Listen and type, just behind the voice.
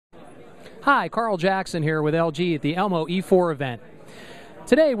Hi, Carl Jackson here with LG at the Elmo E4 event.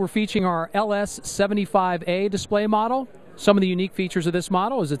 Today we're featuring our LS75A display model. Some of the unique features of this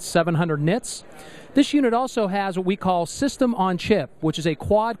model is it's 700 nits. This unit also has what we call System on Chip, which is a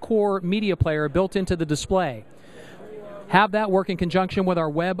quad-core media player built into the display. Have that work in conjunction with our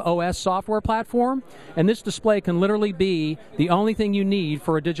Web OS software platform, and this display can literally be the only thing you need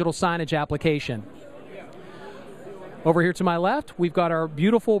for a digital signage application. Over here to my left, we've got our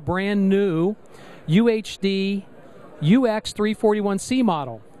beautiful brand new UHD UX341C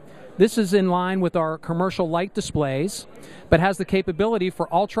model. This is in line with our commercial light displays, but has the capability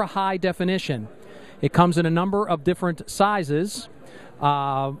for ultra high definition. It comes in a number of different sizes.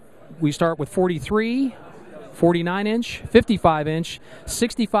 We start with 43, 49-inch, 55-inch,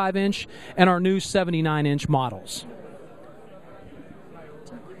 65-inch, and our new 79-inch models.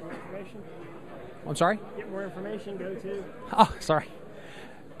 I'm sorry? Get more information, go to... Oh, sorry.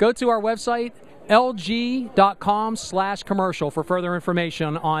 Go to our website, lg.com/commercial, for further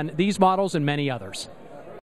information on these models and many others.